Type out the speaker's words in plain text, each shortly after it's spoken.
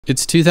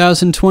It's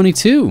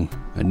 2022,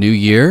 a new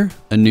year,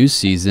 a new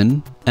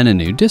season, and a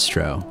new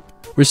distro.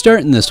 We're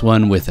starting this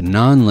one with a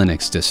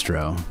non-Linux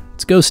distro.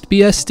 It's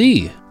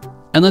GhostBSD.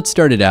 And let's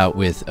start it out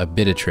with a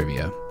bit of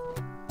trivia.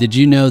 Did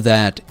you know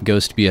that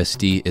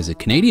GhostBSD is a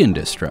Canadian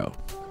distro?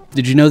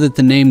 Did you know that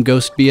the name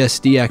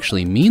GhostBSD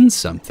actually means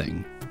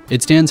something?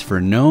 It stands for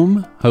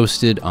GNOME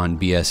hosted on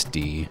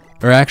BSD,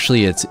 or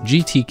actually it's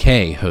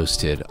GTK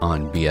hosted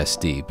on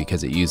BSD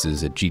because it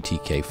uses a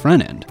GTK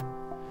front end.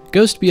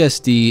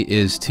 GhostBSD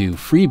is to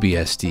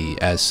FreeBSD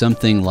as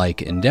something like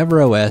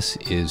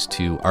EndeavourOS is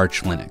to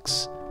Arch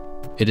Linux.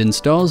 It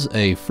installs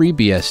a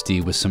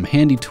FreeBSD with some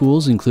handy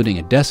tools including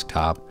a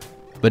desktop,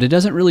 but it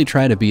doesn't really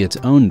try to be its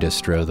own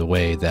distro the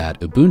way that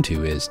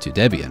Ubuntu is to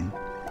Debian.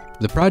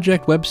 The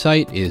project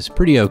website is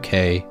pretty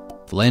okay.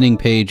 The landing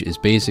page is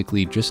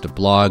basically just a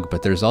blog,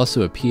 but there's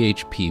also a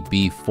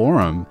PHPB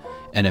forum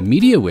and a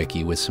media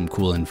wiki with some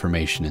cool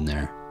information in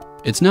there.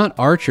 It's not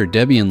Arch or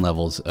Debian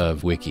levels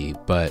of wiki,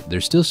 but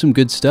there's still some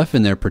good stuff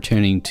in there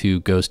pertaining to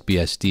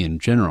GhostBSD in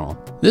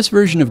general. This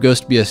version of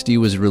GhostBSD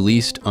was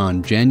released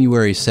on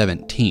January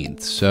 17th,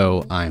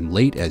 so I'm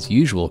late as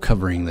usual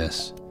covering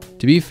this.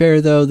 To be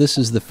fair though, this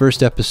is the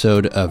first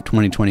episode of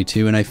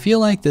 2022, and I feel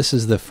like this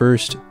is the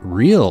first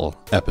real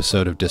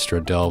episode of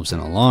Distro Delves in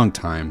a long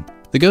time.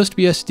 The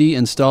GhostBSD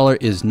installer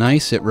is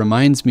nice. It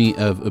reminds me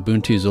of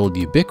Ubuntu's old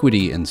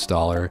Ubiquity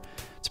installer.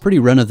 It's pretty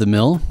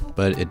run-of-the-mill,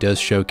 but it does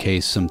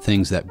showcase some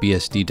things that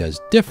BSD does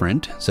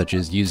different, such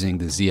as using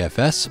the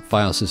ZFS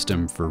file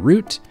system for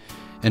root,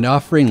 and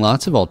offering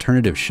lots of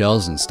alternative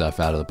shells and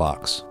stuff out of the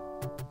box.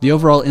 The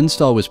overall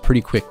install was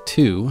pretty quick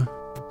too.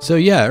 So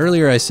yeah,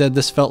 earlier I said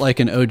this felt like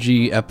an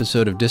OG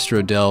episode of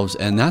Distro Delves,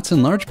 and that's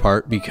in large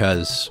part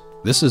because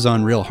this is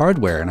on real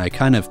hardware, and I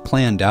kind of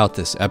planned out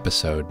this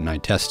episode, and I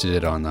tested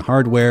it on the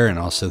hardware and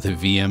also the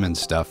VM and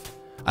stuff.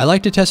 I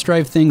like to test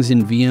drive things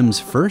in VMs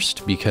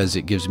first because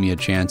it gives me a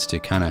chance to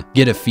kind of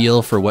get a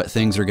feel for what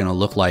things are going to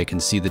look like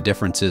and see the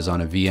differences on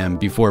a VM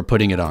before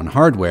putting it on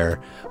hardware.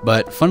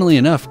 But funnily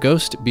enough,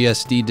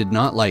 GhostBSD did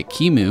not like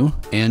QEMU,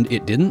 and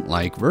it didn't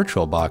like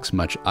VirtualBox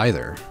much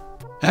either.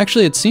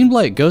 Actually, it seemed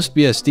like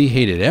GhostBSD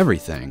hated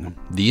everything.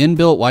 The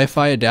inbuilt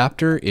Wi-Fi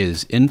adapter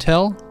is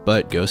Intel,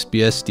 but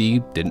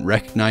GhostBSD didn't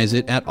recognize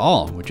it at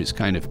all, which is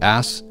kind of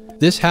ass.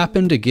 This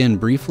happened again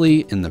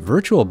briefly in the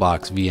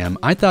VirtualBox VM.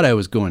 I thought I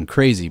was going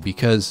crazy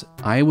because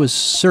I was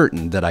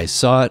certain that I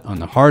saw it on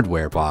the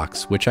hardware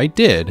box, which I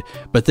did,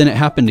 but then it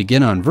happened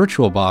again on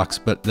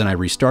VirtualBox, but then I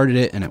restarted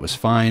it and it was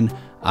fine.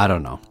 I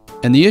don't know.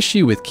 And the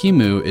issue with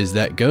QEMU is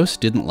that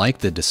Ghost didn't like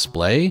the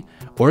display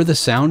or the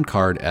sound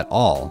card at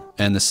all,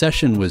 and the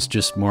session was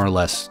just more or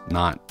less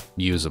not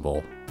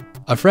usable.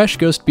 A fresh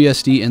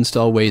GhostBSD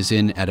install weighs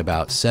in at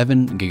about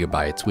 7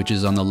 GB, which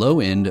is on the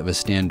low end of a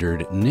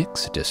standard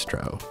Nix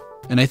distro.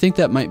 And I think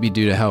that might be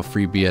due to how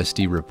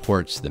FreeBSD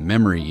reports the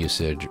memory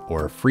usage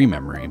or free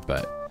memory,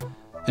 but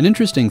an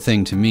interesting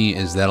thing to me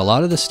is that a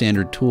lot of the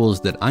standard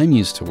tools that I'm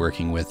used to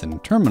working with in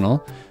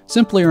Terminal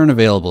simply aren't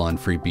available on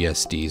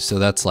FreeBSD. So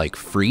that's like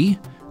Free,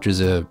 which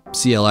is a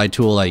CLI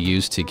tool I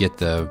use to get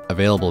the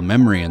available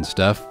memory and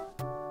stuff.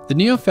 The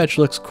NeoFetch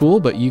looks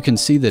cool, but you can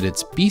see that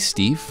it's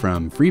BSD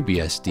from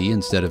FreeBSD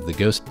instead of the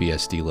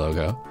GhostBSD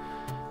logo.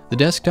 The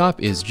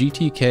desktop is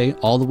GTK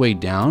all the way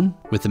down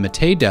with the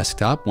Mate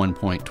desktop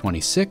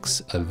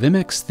 1.26, a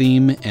Vimix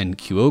theme, and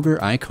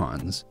Kyogre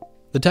icons.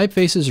 The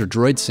typefaces are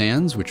Droid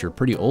Sans, which are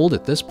pretty old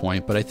at this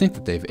point, but I think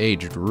that they've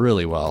aged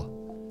really well.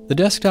 The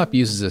desktop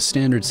uses a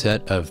standard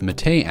set of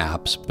Mate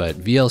apps, but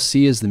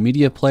VLC is the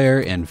media player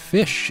and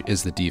Fish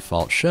is the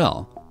default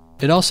shell.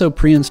 It also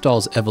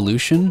pre-installs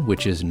Evolution,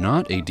 which is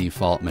not a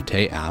default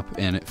Mate app,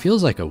 and it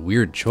feels like a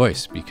weird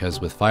choice because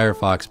with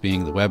Firefox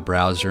being the web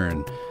browser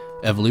and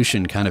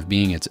Evolution kind of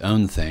being its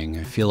own thing,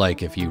 I feel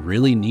like if you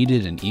really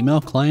needed an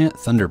email client,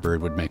 Thunderbird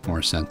would make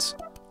more sense.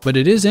 But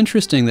it is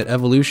interesting that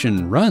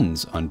Evolution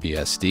runs on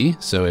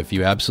BSD, so if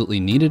you absolutely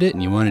needed it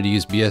and you wanted to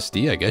use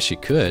BSD, I guess you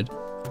could.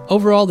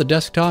 Overall, the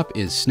desktop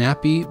is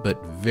snappy,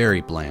 but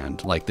very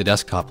bland, like the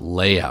desktop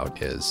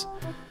layout is.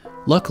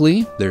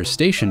 Luckily, there's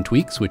Station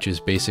Tweaks, which is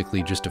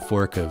basically just a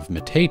fork of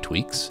Mate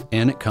Tweaks,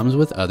 and it comes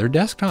with other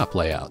desktop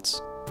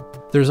layouts.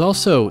 There's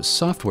also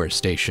Software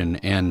Station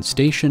and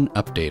Station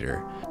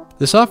Updater.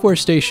 The Software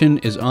Station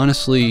is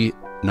honestly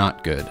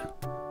not good.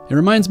 It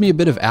reminds me a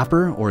bit of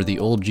Apper or the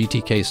old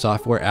GTK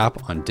software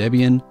app on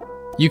Debian.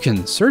 You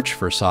can search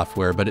for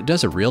software, but it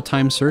does a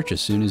real-time search as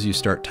soon as you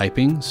start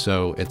typing,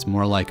 so it's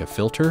more like a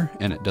filter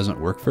and it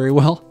doesn't work very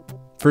well.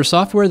 For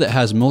software that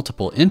has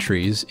multiple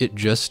entries, it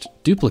just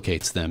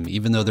duplicates them.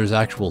 Even though there's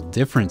actual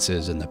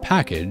differences in the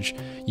package,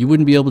 you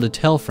wouldn't be able to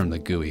tell from the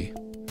GUI.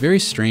 Very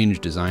strange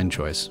design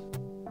choice.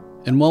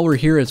 And while we're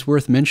here, it's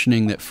worth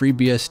mentioning that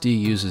FreeBSD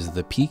uses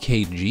the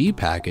PKG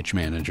package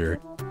manager,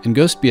 and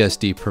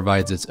GhostBSD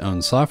provides its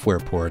own software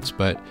ports,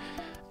 but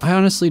I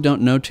honestly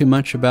don't know too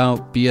much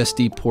about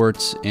BSD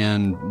ports,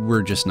 and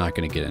we're just not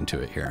going to get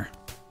into it here.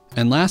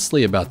 And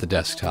lastly about the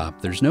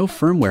desktop, there's no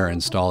firmware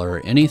installer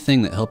or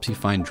anything that helps you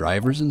find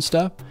drivers and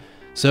stuff,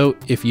 so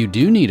if you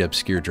do need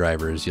obscure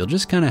drivers, you'll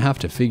just kind of have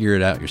to figure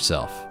it out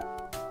yourself.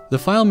 The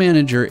file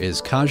manager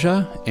is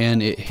Egee,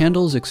 and it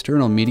handles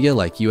external media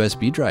like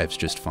USB drives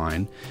just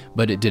fine,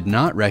 but it did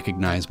not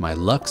recognize my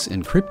Lux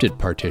encrypted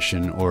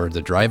partition or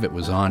the drive it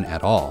was on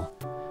at all.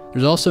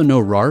 There's also no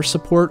RAR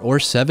support or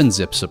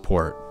 7-zip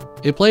support.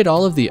 It played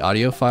all of the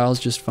audio files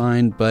just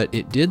fine, but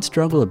it did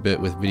struggle a bit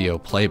with video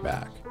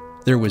playback.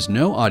 There was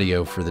no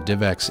audio for the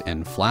DivX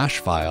and Flash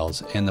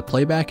files, and the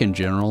playback in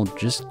general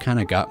just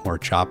kinda got more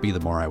choppy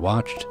the more I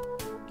watched.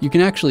 You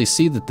can actually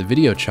see that the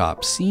video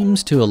chop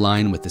seems to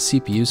align with the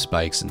CPU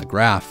spikes in the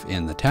graph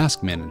in the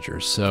task manager,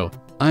 so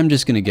I'm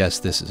just gonna guess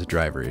this is a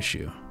driver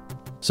issue.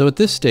 So at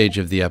this stage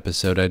of the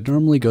episode, I'd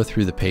normally go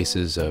through the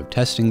paces of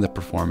testing the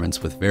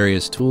performance with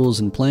various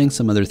tools and playing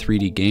some other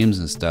 3D games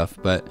and stuff,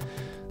 but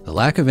the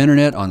lack of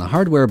internet on the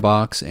hardware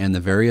box and the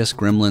various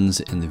gremlins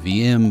in the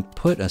VM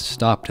put a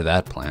stop to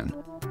that plan.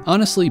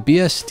 Honestly,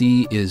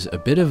 BSD is a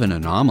bit of an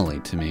anomaly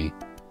to me.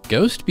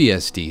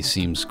 GhostBSD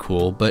seems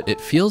cool, but it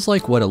feels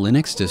like what a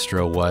Linux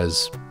distro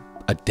was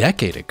a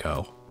decade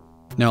ago.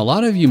 Now, a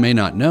lot of you may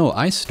not know,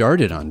 I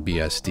started on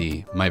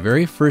BSD. My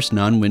very first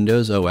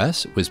non-Windows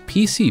OS was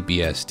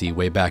PCBSD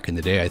way back in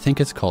the day. I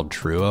think it's called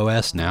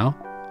TrueOS now.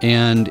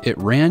 And it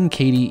ran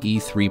KDE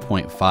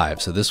 3.5,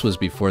 so this was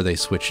before they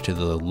switched to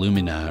the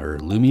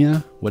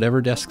Lumia,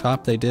 whatever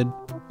desktop they did.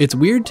 It's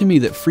weird to me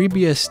that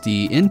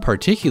FreeBSD in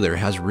particular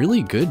has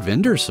really good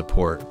vendor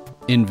support.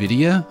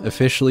 NVIDIA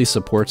officially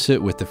supports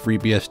it with the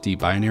FreeBSD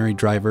binary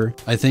driver.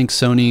 I think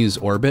Sony's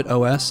Orbit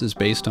OS is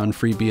based on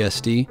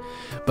FreeBSD,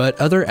 but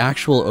other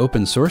actual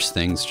open source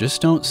things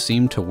just don't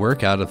seem to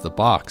work out of the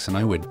box, and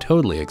I would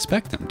totally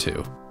expect them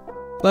to.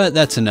 But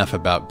that's enough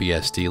about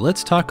BSD.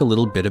 Let's talk a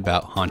little bit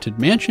about Haunted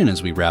Mansion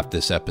as we wrap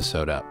this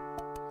episode up.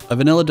 A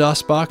vanilla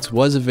DOS box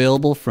was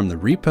available from the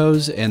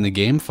repos, and the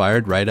game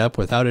fired right up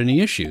without any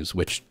issues,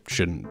 which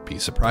shouldn't be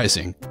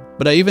surprising.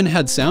 But I even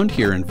had sound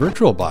here in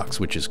VirtualBox,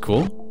 which is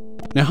cool.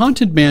 Now,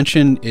 Haunted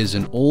Mansion is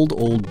an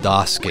old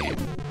DOS game,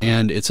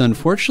 and it's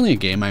unfortunately a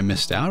game I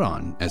missed out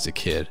on as a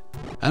kid.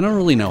 I don't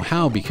really know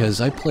how,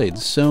 because I played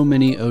so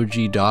many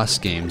OG DOS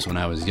games when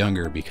I was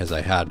younger because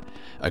I had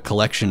a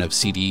collection of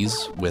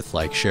CDs with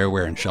like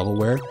shareware and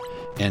shovelware,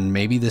 and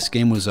maybe this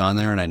game was on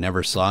there and I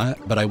never saw it,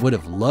 but I would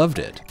have loved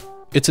it.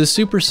 It's a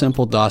super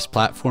simple DOS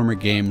platformer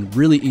game,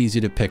 really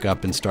easy to pick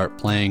up and start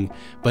playing,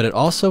 but it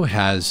also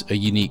has a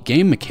unique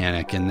game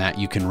mechanic in that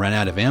you can run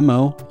out of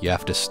ammo, you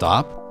have to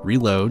stop,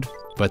 reload,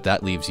 but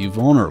that leaves you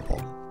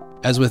vulnerable.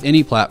 As with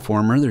any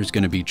platformer, there's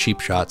going to be cheap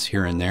shots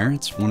here and there.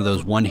 It's one of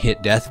those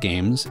one-hit death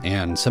games,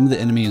 and some of the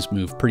enemies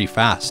move pretty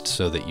fast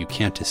so that you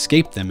can't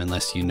escape them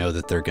unless you know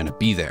that they're going to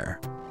be there.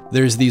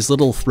 There's these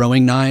little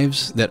throwing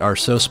knives that are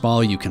so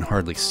small you can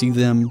hardly see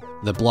them.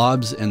 The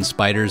blobs and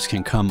spiders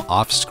can come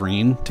off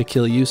screen to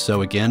kill you,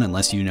 so again,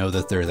 unless you know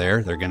that they're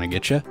there, they're going to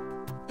get you.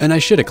 And I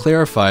should have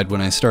clarified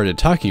when I started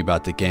talking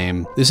about the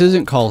game, this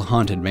isn't called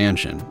Haunted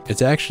Mansion.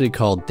 It's actually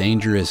called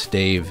Dangerous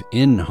Dave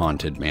in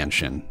Haunted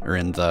Mansion, or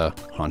in the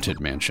Haunted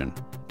Mansion.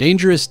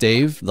 Dangerous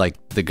Dave,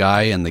 like the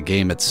guy and the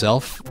game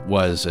itself,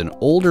 was an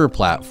older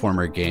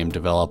platformer game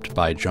developed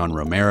by John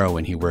Romero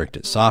when he worked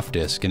at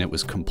Softdisk, and it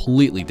was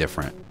completely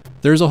different.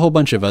 There's a whole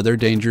bunch of other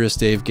Dangerous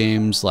Dave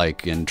games,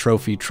 like in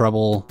Trophy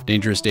Trouble,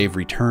 Dangerous Dave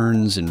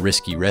Returns, and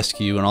Risky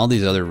Rescue, and all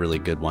these other really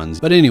good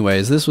ones. But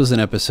anyways, this was an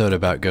episode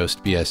about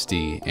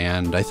GhostBSD,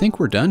 and I think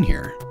we're done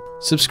here.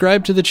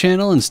 Subscribe to the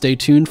channel and stay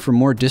tuned for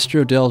more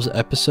DistroDelves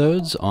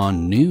episodes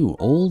on new,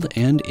 old,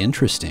 and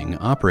interesting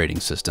operating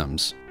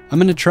systems. I'm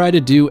going to try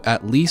to do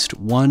at least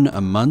one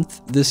a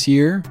month this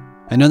year.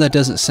 I know that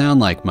doesn't sound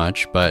like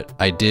much, but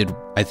I did,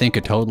 I think,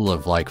 a total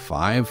of like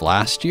 5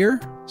 last year.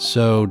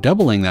 So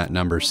doubling that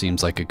number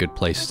seems like a good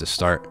place to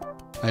start.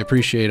 I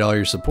appreciate all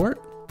your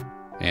support,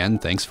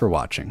 and thanks for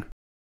watching.